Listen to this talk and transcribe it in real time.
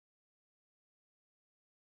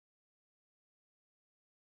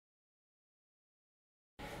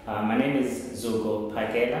My name is Zuko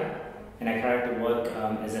Pakela, and I currently work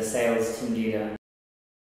as a sales team leader.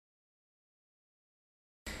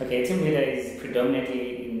 Okay, a team leader is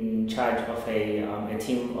predominantly in charge of a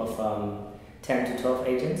team of 10 to 12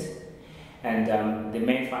 agents, and the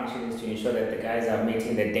main function is to ensure that the guys are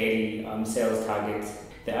meeting the daily sales targets.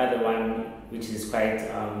 The other one, which is quite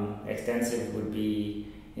extensive, would be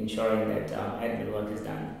ensuring that admin work is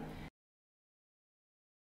done.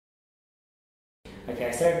 Okay,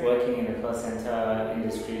 I started working in the call center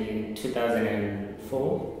industry in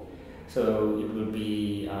 2004, so it would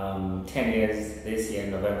be 10 years this year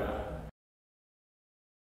in November.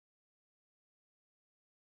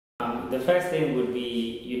 The first thing would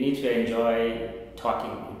be you need to enjoy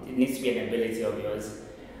talking. It needs to be an ability of yours,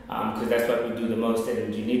 because that's what we do the most,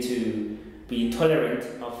 and you need to be tolerant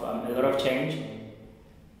of a lot of change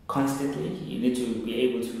constantly. You need to be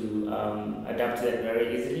able to adapt to that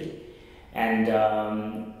very easily. And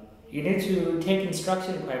you need to take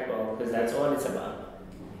instruction quite well, because that's all it's about.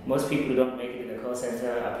 Most people who don't make it in the call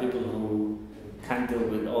center are people who can't deal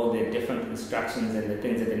with all the different instructions and the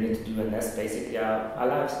things that they need to do, and that's basically our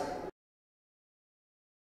lives.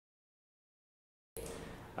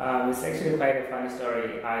 It's actually quite a funny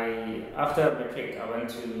story. After matric, I went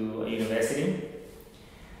to a university.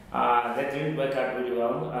 That didn't work out really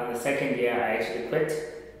well. The second year, I actually quit,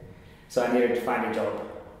 so I needed to find a job.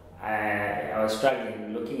 I was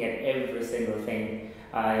struggling, looking at every single thing.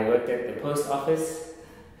 I worked at the post office,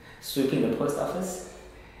 sweeping the post office,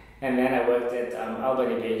 and then I worked at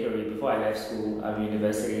Albany Bakery before I left school,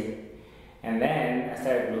 university. And then I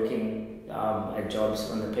started looking at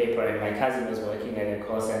jobs on the paper, and my cousin was working at a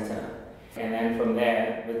call center. And then from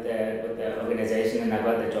there, with the organization, and I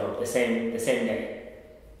got the job the same day.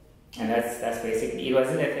 And that's basically, it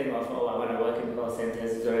wasn't a thing of, oh, I want to work in call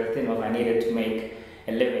centers. It was a thing of, I needed to make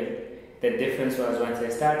a living. The difference was, once I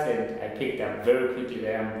started, I picked up very quickly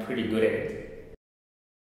that I'm pretty good at it.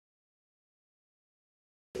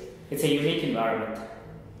 It's a unique environment,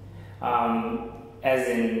 as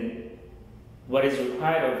in what is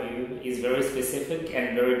required of you is very specific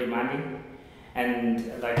and very demanding,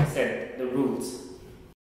 and like I said, the rules.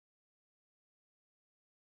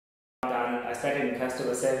 I started in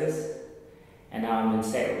customer service, and now I'm in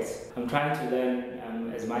sales. I'm trying to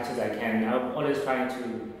learn as much as I can. I'm always trying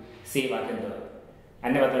to see if I can do it. I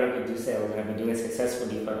never thought I could do sales, and I've been doing it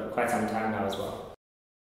successfully for quite some time now as well.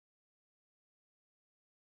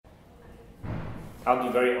 I'll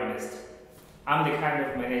be very honest. I'm the kind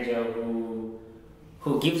of manager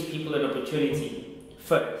who gives people an opportunity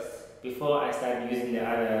first before I start using the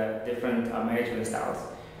other different management styles.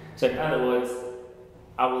 So in other words,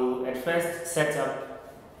 I will at first set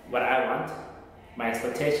up what I want, my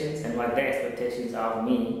expectations, and what their expectations are of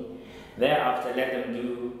me. Thereafter, let them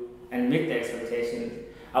do and meet the expectations.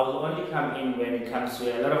 I will only come in when it comes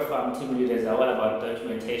to, a lot of team leaders are all about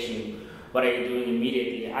documentation. What are you doing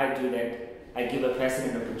immediately? I do that. I give a person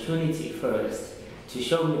an opportunity first to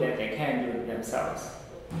show me that they can do it themselves.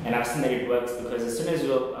 And I've seen that it works, because as soon as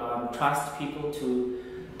you trust people to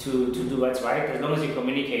do what's right, as long as you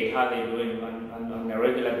communicate how they're doing on a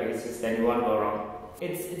regular basis, then you won't go wrong.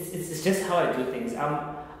 It's just how I do things.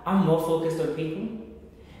 I'm more focused on people,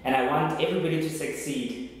 and I want everybody to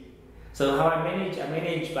succeed. So how I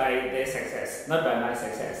manage by their success, not by my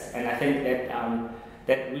success. And I think that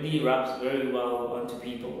that really rubs very well onto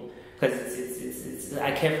people, because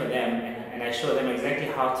I care for them, and I show them exactly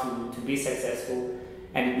how to be successful,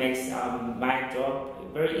 and it makes my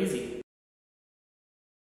job very easy.